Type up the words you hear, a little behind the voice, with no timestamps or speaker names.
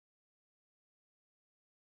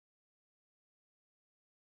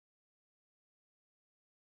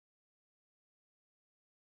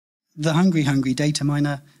The hungry data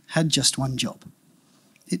miner had just one job.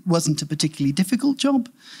 It wasn't a particularly difficult job,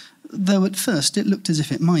 though at first it looked as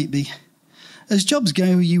if it might be. As jobs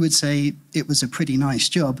go, you would say it was a pretty nice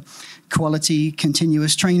job. Quality,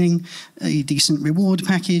 continuous training, a decent reward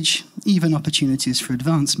package, even opportunities for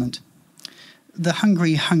advancement. The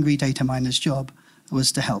hungry data miner's job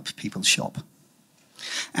was to help people shop.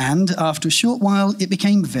 And after a short while, it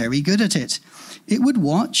became very good at it. It would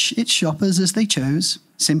watch its shoppers as they chose,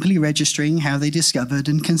 simply registering how they discovered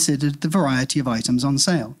and considered the variety of items on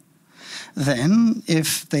sale. Then,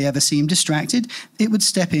 if they ever seemed distracted, it would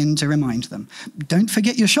step in to remind them. "Don't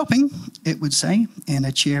forget your shopping," it would say in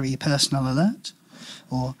a cheery personal alert.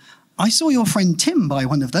 Or, "I saw your friend Tim buy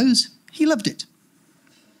one of those. He loved it."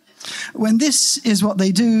 When this is what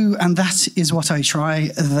they do and that is what I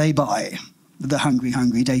try, they buy, the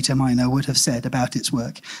hungry data miner would have said about its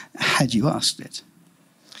work, had you asked it.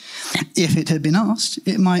 If it had been asked,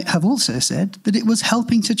 it might have also said that it was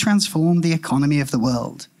helping to transform the economy of the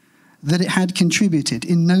world, that it had contributed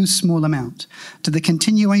in no small amount to the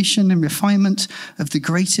continuation and refinement of the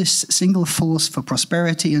greatest single force for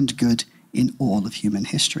prosperity and good in all of human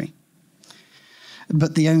history.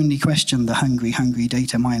 But the only question the hungry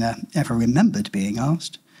data miner ever remembered being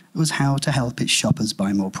asked was how to help its shoppers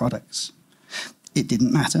buy more products. It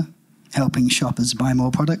didn't matter. Helping shoppers buy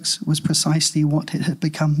more products was precisely what it had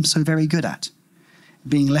become so very good at.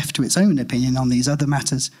 Being left to its own opinion on these other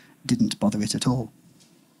matters didn't bother it at all.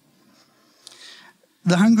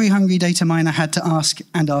 The hungry data miner had to ask,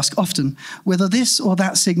 and ask often, whether this or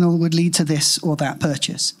that signal would lead to this or that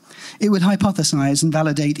purchase. It would hypothesize and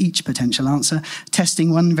validate each potential answer, testing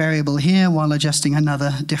one variable here while adjusting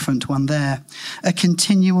another different one there. A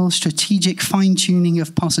continual strategic fine-tuning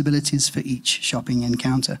of possibilities for each shopping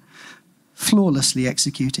encounter. Flawlessly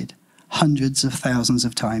executed, hundreds of thousands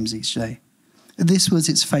of times each day. This was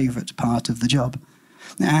its favorite part of the job.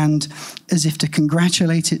 And, as if to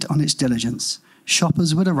congratulate it on its diligence,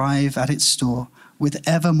 shoppers would arrive at its store with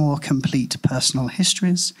ever more complete personal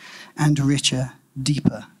histories and richer,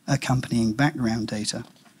 deeper accompanying background data.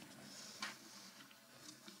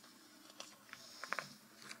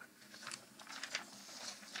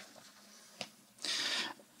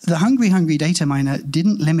 The hungry data miner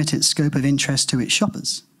didn't limit its scope of interest to its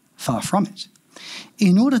shoppers. Far from it.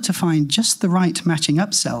 In order to find just the right matching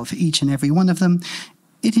upsell for each and every one of them,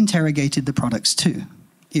 it interrogated the products too.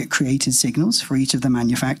 It created signals for each of the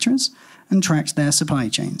manufacturers and tracked their supply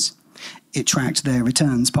chains. It tracked their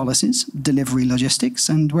returns policies, delivery logistics,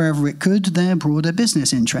 and wherever it could, their broader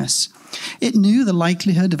business interests. It knew the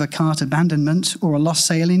likelihood of a cart abandonment or a lost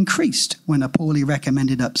sale increased when a poorly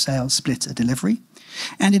recommended upsell split a delivery.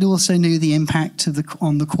 And it also knew the impact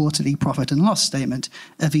on the quarterly profit and loss statement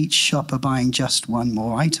of each shopper buying just one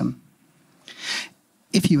more item.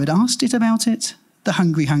 If you had asked it about it, the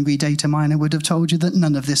hungry data miner would have told you that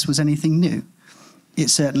none of this was anything new. It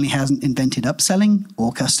certainly hasn't invented upselling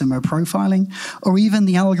or customer profiling or even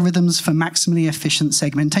the algorithms for maximally efficient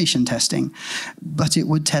segmentation testing, but it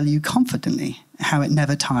would tell you confidently how it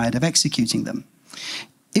never tired of executing them.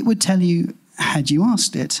 It would tell you, had you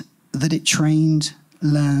asked it, that it trained,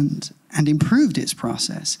 learned, and improved its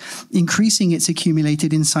process, increasing its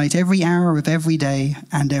accumulated insight every hour of every day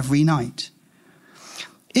and every night.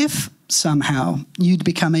 If, somehow, you'd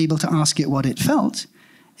become able to ask it what it felt,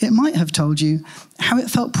 it might have told you how it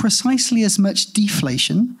felt precisely as much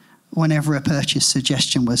deflation whenever a purchase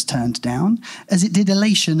suggestion was turned down as it did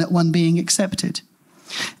elation at one being accepted,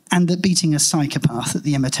 and that beating a psychopath at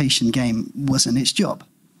the imitation game wasn't its job.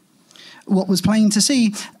 What was plain to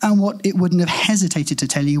see, and what it wouldn't have hesitated to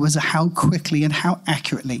tell you, was how quickly and how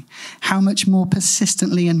accurately, how much more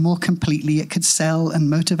persistently and more completely it could sell and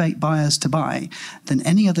motivate buyers to buy than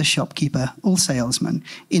any other shopkeeper or salesman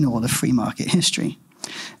in all of free market history.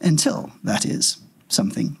 Until, that is,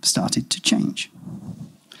 something started to change.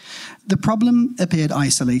 The problem appeared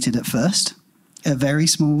isolated at first. A very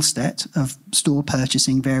small set of store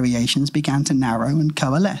purchasing variations began to narrow and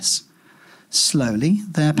coalesce. Slowly,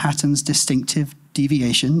 their pattern's distinctive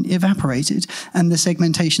deviation evaporated, and the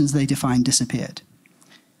segmentations they defined disappeared.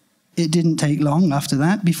 It didn't take long after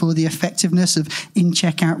that before the effectiveness of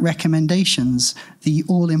in-checkout recommendations, the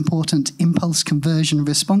all-important impulse conversion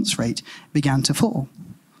response rate, began to fall.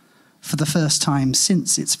 For the first time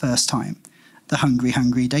since its first time, the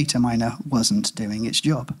hungry data miner wasn't doing its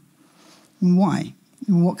job. Why?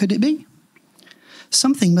 What could it be?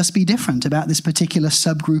 Something must be different about this particular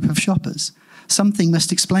subgroup of shoppers. Something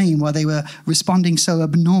must explain why they were responding so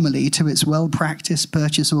abnormally to its well-practiced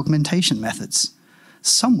purchase augmentation methods.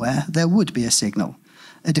 Somewhere there would be a signal,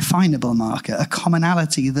 a definable marker, a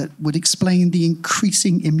commonality that would explain the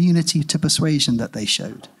increasing immunity to persuasion that they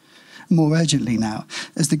showed. More urgently now,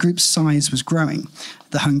 as the group's size was growing,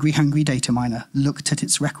 the hungry data miner looked at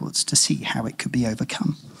its records to see how it could be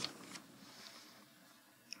overcome.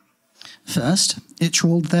 First, it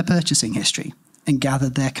trawled their purchasing history and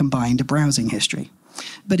gathered their combined browsing history.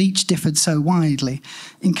 But each differed so widely,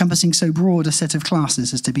 encompassing so broad a set of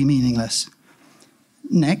classes as to be meaningless.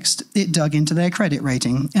 Next, it dug into their credit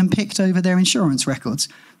rating and picked over their insurance records.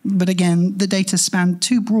 But again, the data spanned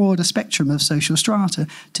too broad a spectrum of social strata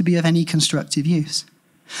to be of any constructive use.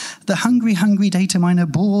 The hungry data miner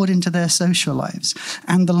bored into their social lives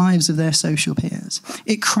and the lives of their social peers.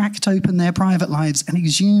 It cracked open their private lives and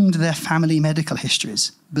exhumed their family medical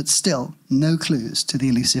histories, but still no clues to the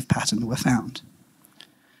elusive pattern were found.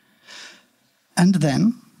 And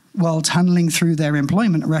then, while tunneling through their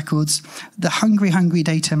employment records, the hungry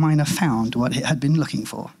data miner found what it had been looking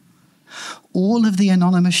for. All of the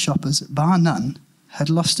anonymous shoppers, bar none, had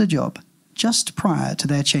lost a job just prior to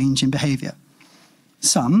their change in behavior.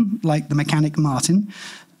 Some, like the mechanic Martin,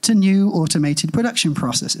 to new automated production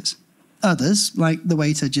processes. Others, like the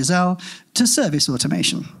waiter Giselle, to service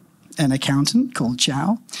automation. An accountant called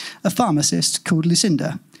Chow, a pharmacist called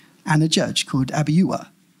Lucinda, and a judge called Abiua,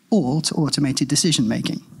 all to automated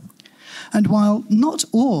decision-making. And while not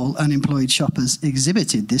all unemployed shoppers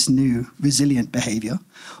exhibited this new, resilient behavior,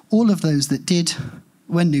 all of those that did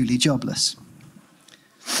were newly jobless.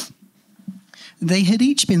 They had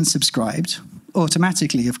each been subscribed,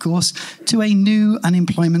 automatically of course, to a new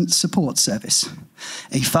unemployment support service,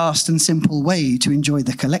 a fast and simple way to enjoy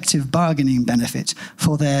the collective bargaining benefit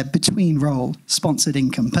for their between-role sponsored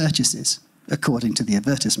income purchases, according to the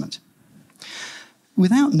advertisement.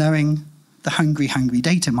 Without knowing, the hungry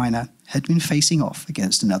data miner had been facing off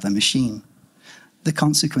against another machine, the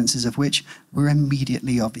consequences of which were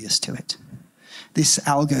immediately obvious to it. This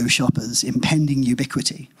algo shopper's impending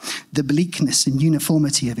ubiquity, the bleakness and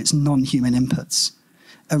uniformity of its non-human inputs,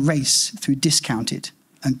 a race through discounted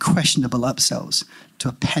and questionable upsells to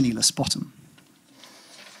a penniless bottom.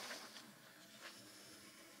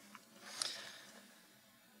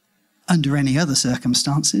 Under any other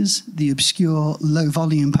circumstances, the obscure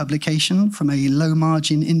low-volume publication from a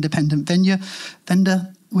low-margin independent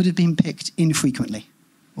vendor would have been picked infrequently,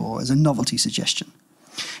 or as a novelty suggestion,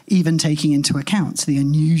 even taking into account the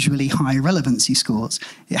unusually high relevancy scores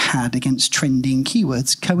it had against trending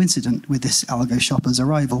keywords coincident with this algo shopper's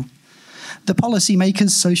arrival. The policymakers,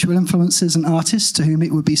 social influencers, and artists to whom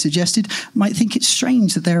it would be suggested might think it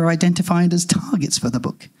strange that they are identified as targets for the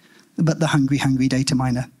book. But the hungry data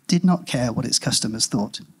miner did not care what its customers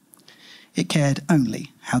thought. It cared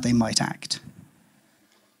only how they might act.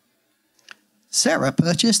 Sarah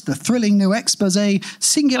purchased the thrilling new expose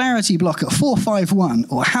Singularity Blocker 451,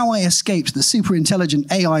 or How I Escaped the Superintelligent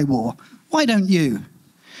AI War. Why don't you?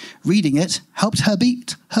 Reading it helped her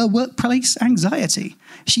beat her workplace anxiety.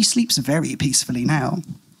 She sleeps very peacefully now.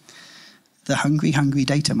 The hungry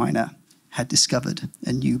data miner had discovered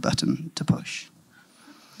a new button to push.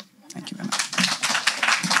 Thank you very much.